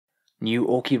New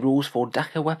Orky rules for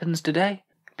Dakka Weapons today,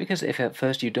 because if at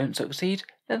first you don't succeed,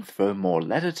 then throw more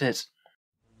lead at it.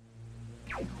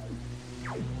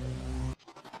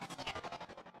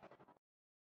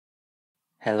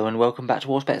 Hello and welcome back to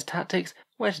Auspex Tactics,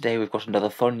 where today we've got another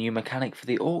fun new mechanic for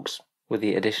the Orcs, with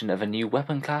the addition of a new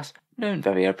weapon class, known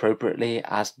very appropriately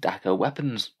as Dakka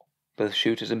Weapons. Both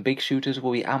shooters and big shooters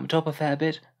will be amped up a fair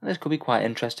bit, and this could be quite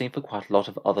interesting for quite a lot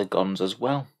of other guns as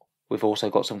well. We've also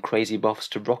got some crazy buffs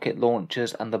to rocket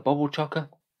launchers and the Bubblechukka,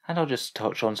 and I'll just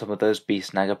touch on some of those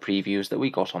Beast Snagga previews that we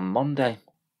got on Monday.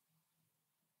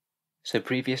 So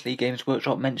previously Games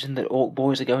Workshop mentioned that Orc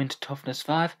boys are going to Toughness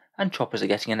 5 and choppers are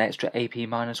getting an extra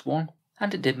AP-1,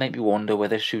 and it did make me wonder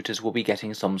whether shooters will be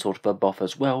getting some sort of a buff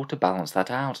as well to balance that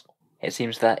out. It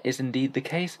seems that is indeed the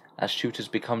case, as shooters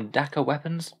become Dakka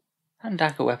Weapons, and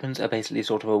Dakka Weapons are basically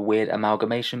sort of a weird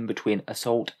amalgamation between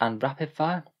Assault and Rapid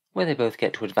Fire, where they both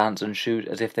get to advance and shoot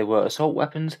as if they were assault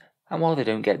weapons, and while they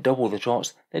don't get double the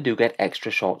shots, they do get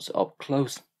extra shots up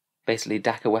close. Basically,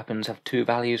 Dakka Weapons have two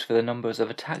values for the numbers of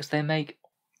attacks they make.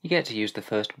 You get to use the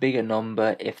first bigger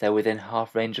number if they're within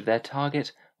half range of their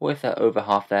target, or if they're over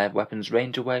half their weapon's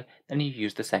range away, then you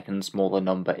use the second smaller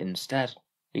number instead.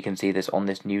 You can see this on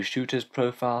this new shooter's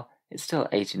profile. It's still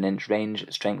 18-inch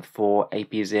range, strength 4,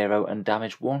 AP 0 and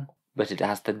damage 1, but it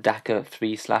has the Dakka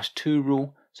 3/2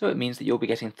 rule, so it means that you'll be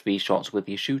getting 3 shots with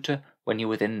your shooter when you're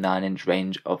within 9-inch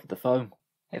range of the foe.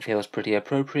 It feels pretty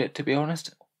appropriate, to be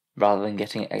honest. Rather than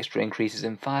getting extra increases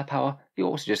in firepower, you're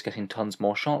also just getting tons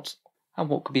more shots, and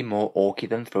what could be more orky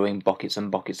than throwing buckets and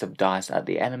buckets of dice at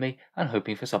the enemy and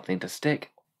hoping for something to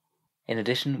stick. In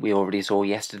addition, we already saw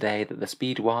yesterday that the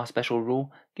Speed War special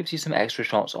rule gives you some extra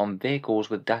shots on vehicles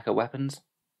with Dakka Weapons,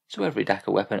 so every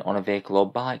Dakka weapon on a vehicle or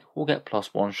bike will get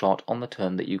 +1 shot on the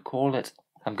turn that you call it.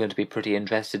 I'm going to be pretty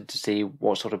interested to see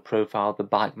what sort of profile the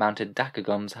bike-mounted Dakka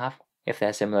guns have. If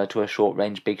they're similar to a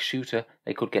short-range big shooter,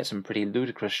 they could get some pretty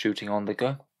ludicrous shooting on the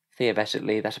go.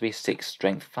 Theoretically, that'd be 6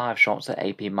 strength 5 shots at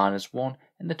AP-1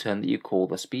 in the turn that you call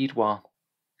the Speed War.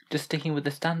 Just sticking with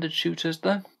the standard shooters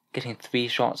though, getting 3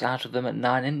 shots out of them at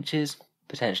 9 inches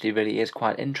potentially really is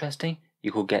quite interesting.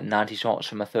 You could get 90 shots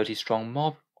from a 30-strong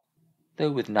mob, though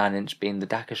with 9-inch being the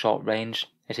Dakka shot range,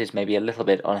 it is maybe a little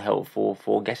bit unhelpful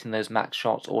for getting those max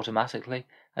shots automatically,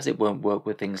 as it won't work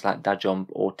with things like Dajump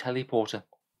or Teleporter.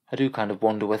 I do kind of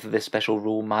wonder whether this special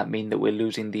rule might mean that we're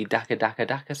losing the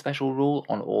Dakka special rule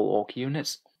on all Orc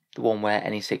units, the one where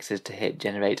any 6s to hit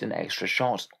generate an extra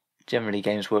shot. Generally,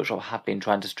 Games Workshop have been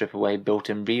trying to strip away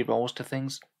built-in rerolls to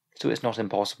things, so it's not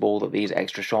impossible that these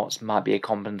extra shots might be a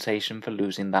compensation for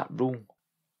losing that rule.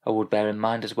 I would bear in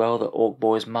mind as well that Orc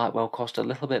boys might well cost a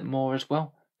little bit more as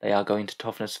well. They are going to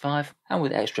Toughness 5, and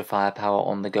with extra firepower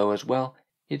on the go as well,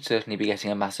 you'd certainly be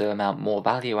getting a massive amount more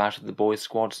value out of the boys'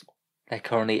 squads. They're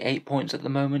currently 8 points at the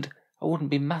moment. I wouldn't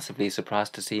be massively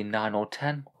surprised to see 9 or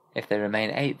 10. If they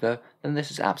remain 8 though, then this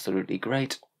is absolutely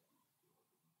great.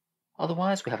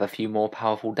 Otherwise, we have a few more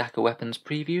powerful Dakka Weapons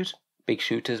previews. Big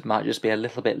shooters might just be a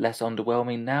little bit less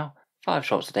underwhelming now. 5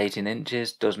 shots at 18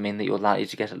 inches does mean that you're likely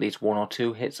to get at least 1 or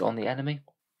 2 hits on the enemy,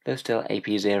 though still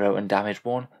AP 0 and damage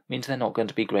 1 means they're not going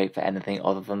to be great for anything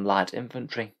other than light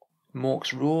infantry.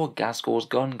 Mork's Roar, Gasgor's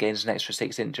gun, gains an extra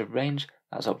 6 inch of range,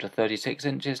 that's up to 36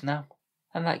 inches now,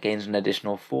 and that gains an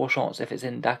additional 4 shots if it's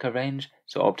in Dakka range,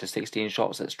 so up to 16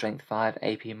 shots at strength 5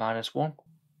 AP-1.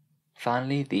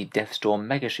 Finally, the Deathstorm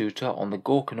Mega Shooter on the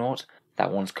Gorkanaut,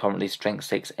 that one's currently strength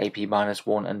 6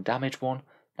 AP-1 and damage 1,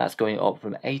 that's going up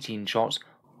from 18 shots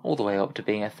all the way up to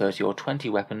being a 30 or 20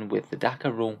 weapon with the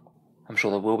Dakka rule. I'm sure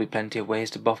there will be plenty of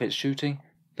ways to buff its shooting,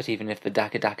 but even if the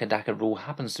Dakka rule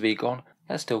happens to be gone,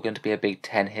 that's still going to be a big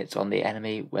 10 hits on the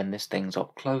enemy when this thing's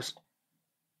up close.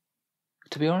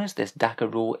 To be honest, this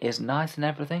Dakka rule is nice and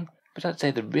everything, but I'd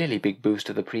say the really big boost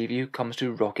of the preview comes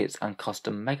to Rokkits and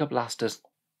Custom Mega Blasters.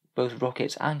 Both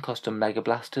Rokkits and Custom Mega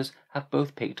Blasters have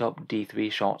both picked up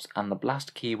D3 shots and the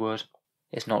blast keyword.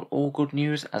 It's not all good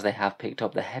news as they have picked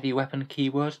up the heavy weapon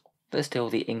keyword, but still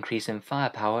the increase in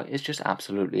firepower is just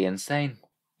absolutely insane.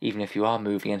 Even if you are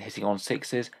moving and hitting on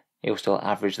 6s, you'll still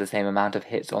average the same amount of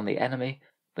hits on the enemy,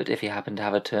 but if you happen to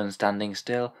have a turn standing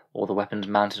still or the weapon's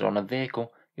mounted on a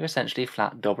vehicle, you're essentially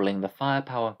flat doubling the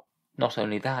firepower. Not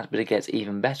only that, but it gets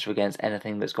even better against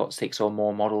anything that's got 6 or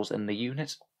more models in the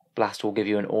unit. Blast will give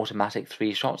you an automatic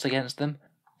 3 shots against them,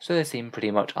 so they seem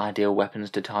pretty much ideal weapons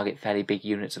to target fairly big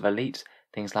units of elites,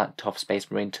 things like tough Space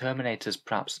Marine Terminators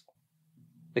perhaps.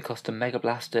 The Custom Mega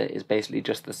Blaster is basically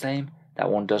just the same.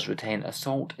 That one does retain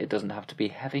assault, it doesn't have to be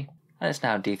heavy, and it's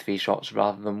now D3 shots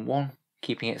rather than 1,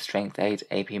 keeping it strength 8,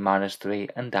 AP-3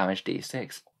 and damage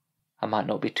D6. I might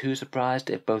not be too surprised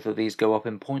if both of these go up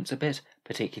in points a bit,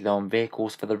 particularly on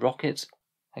vehicles for the Rokkits.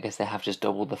 I guess they have just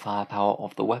doubled the firepower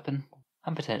of the weapon,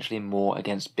 and potentially more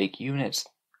against big units.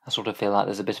 I sort of feel like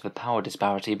there's a bit of a power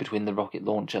disparity between the rocket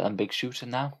launcher and big shooter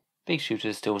now. Big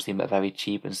shooters still seem a very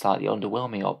cheap and slightly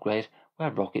underwhelming upgrade,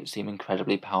 where rockets seem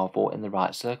incredibly powerful in the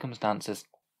right circumstances.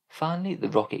 Finally, the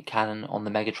rocket cannon on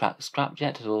the Megatrak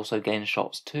scrapjet has also gained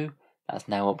shots too. That's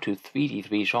now up to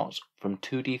 3d3 shots from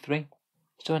 2d3.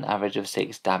 So an average of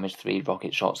 6 damage 3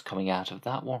 rocket shots coming out of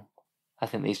that one. I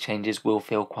think these changes will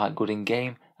feel quite good in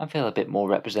game and feel a bit more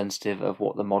representative of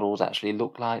what the models actually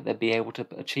look like they'd be able to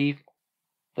achieve.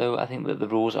 Though I think that the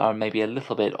rules are maybe a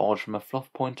little bit odd from a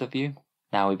fluff point of view.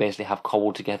 Now we basically have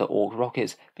cobbled together Ork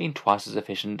rockets being twice as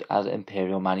efficient as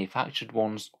Imperial manufactured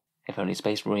ones. If only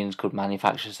Space Marines could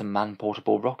manufacture some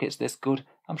man-portable rockets this good,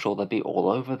 I'm sure they'd be all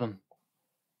over them.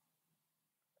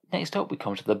 Next up we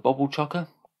come to the Bubblechukka.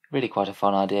 Really quite a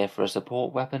fun idea for a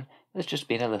support weapon that's just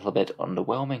been a little bit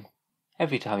underwhelming.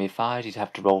 Every time you fired you'd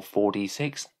have to roll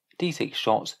 4d6, d6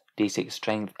 shots, d6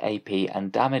 strength, AP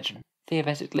and damage.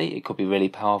 Theoretically it could be really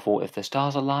powerful if the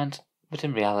stars aligned, but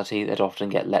in reality they'd often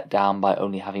get let down by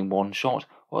only having one shot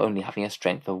or only having a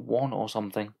strength of 1 or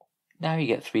something. Now you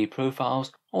get 3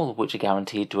 profiles, all of which are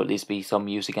guaranteed to at least be some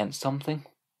use against something.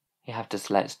 You have to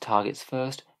select targets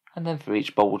first, and then for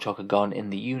each Bubblechukka gun in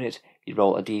the unit you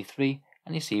roll a d3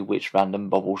 and you see which random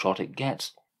bubble shot it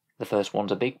gets. The first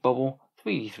one's a big bubble,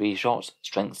 3d3 shots,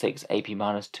 strength 6, AP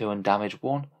 -2 and damage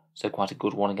 1, so quite a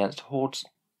good one against hordes.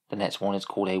 The next one is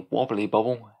called a wobbly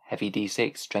bubble, heavy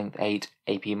d6, strength 8,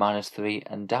 AP -3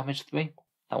 and damage 3.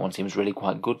 That one seems really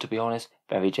quite good to be honest,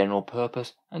 very general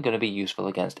purpose and going to be useful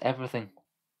against everything.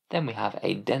 Then we have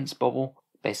a dense bubble,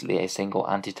 basically a single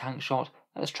anti-tank shot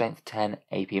at strength 10,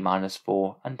 AP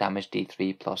 -4 and damage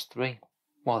d3 +3.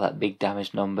 While that big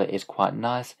damage number is quite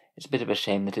nice, it's a bit of a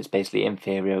shame that it's basically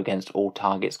inferior against all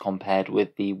targets compared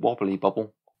with the wobbly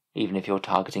bubble, even if you're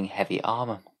targeting heavy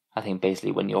armor. I think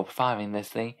basically when you're firing this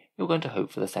thing, you're going to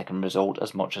hope for the second result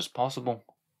as much as possible.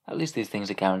 At least these things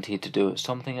are guaranteed to do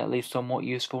something at least somewhat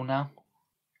useful now.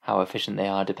 How efficient they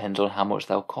are depends on how much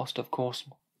they'll cost of course,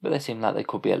 but they seem like they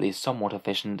could be at least somewhat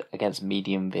efficient against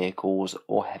medium vehicles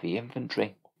or heavy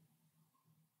infantry.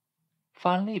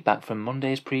 Finally, back from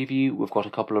Monday's preview, we've got a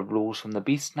couple of rules from the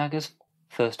Beast Snaggers.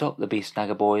 First up, the Beast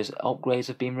Snagger boys' upgrades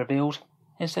have been revealed.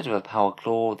 Instead of a Power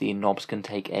Claw, the knobs can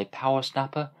take a Power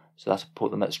Snapper, so that'll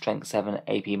put them at strength 7,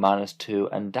 AP -2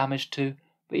 and damage 2,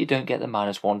 but you don't get the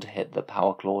 -1 to hit that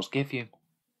Power Claws give you.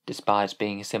 Despite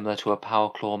being similar to a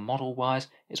Power Claw model-wise,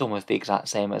 it's almost the exact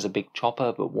same as a big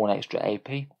chopper but 1 extra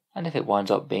AP, and if it winds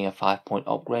up being a 5-point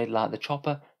upgrade like the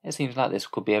chopper, it seems like this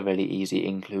could be a really easy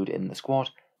include in the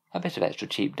squad. A bit of extra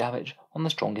cheap damage on the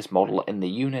strongest model in the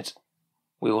unit.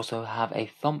 We also have a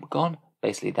thump gun,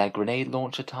 basically their grenade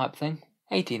launcher type thing.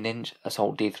 18-inch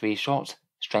assault d3 shots,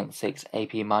 strength 6,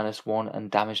 AP -1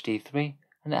 and damage d3,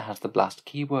 and it has the blast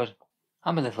keyword.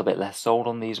 I'm a little bit less sold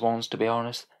on these ones to be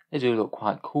honest. They do look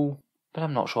quite cool, but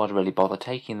I'm not sure I'd really bother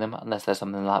taking them unless they're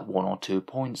something like 1 or 2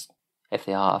 points. If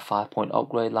they are a 5-point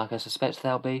upgrade like I suspect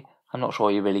they'll be, I'm not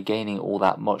sure you're really gaining all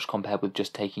that much compared with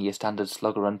just taking your standard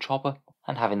slugger and chopper,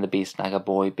 and having the Beast Snagger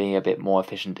boy being a bit more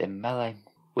efficient in melee.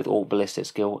 With all ballistic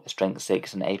skill, strength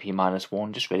 6 and AP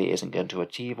 -1 just really isn't going to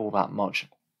achieve all that much.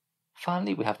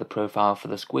 Finally we have the profile for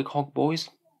the Squighog boys.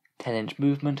 10-inch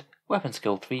movement, weapon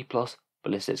skill 3+,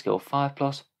 ballistic skill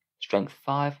 5+, strength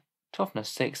 5, toughness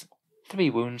 6, 3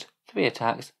 wounds, 3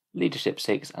 attacks, leadership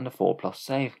 6 and a 4+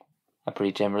 save. A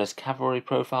pretty generous cavalry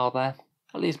profile there,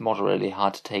 at least moderately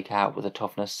hard to take out with a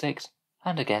toughness 6,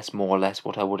 and I guess more or less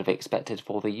what I would have expected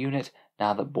for the unit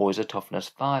now that boys are toughness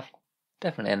 5.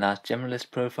 Definitely a nice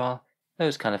generalist profile, though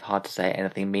it's kind of hard to say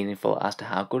anything meaningful as to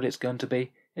how good it's going to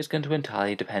be. It's going to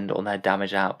entirely depend on their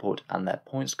damage output and their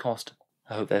points cost.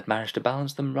 I hope they've managed to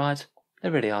balance them right.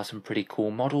 There really are some pretty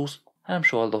cool models, and I'm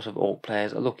sure a lot of Ork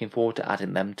players are looking forward to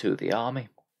adding them to the army.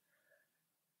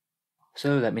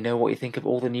 So let me know what you think of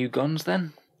all the new guns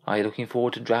then. Are you looking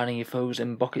forward to drowning your foes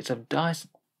in buckets of dice,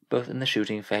 both in the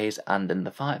shooting phase and in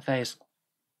the fight phase?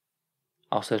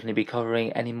 I'll certainly be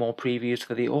covering any more previews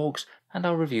for the Orks, and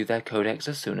I'll review their codex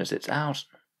as soon as it's out,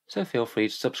 so feel free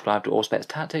to subscribe to Auspex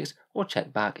Tactics or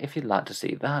check back if you'd like to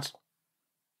see that.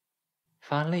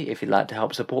 Finally, if you'd like to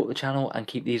help support the channel and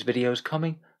keep these videos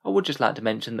coming, I would just like to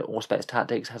mention that Auspex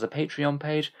Tactics has a Patreon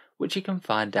page which you can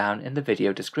find down in the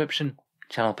video description.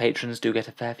 Channel patrons do get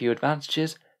a fair few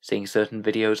advantages, seeing certain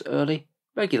videos early,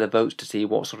 regular votes to see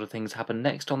what sort of things happen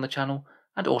next on the channel,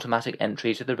 and automatic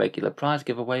entry to the regular prize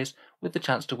giveaways with the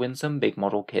chance to win some big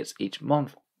model kits each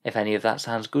month. If any of that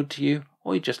sounds good to you,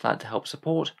 or you'd just like to help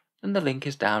support, and the link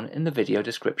is down in the video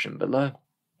description below.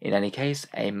 In any case,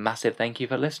 a massive thank you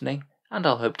for listening, and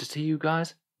I'll hope to see you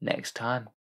guys next time.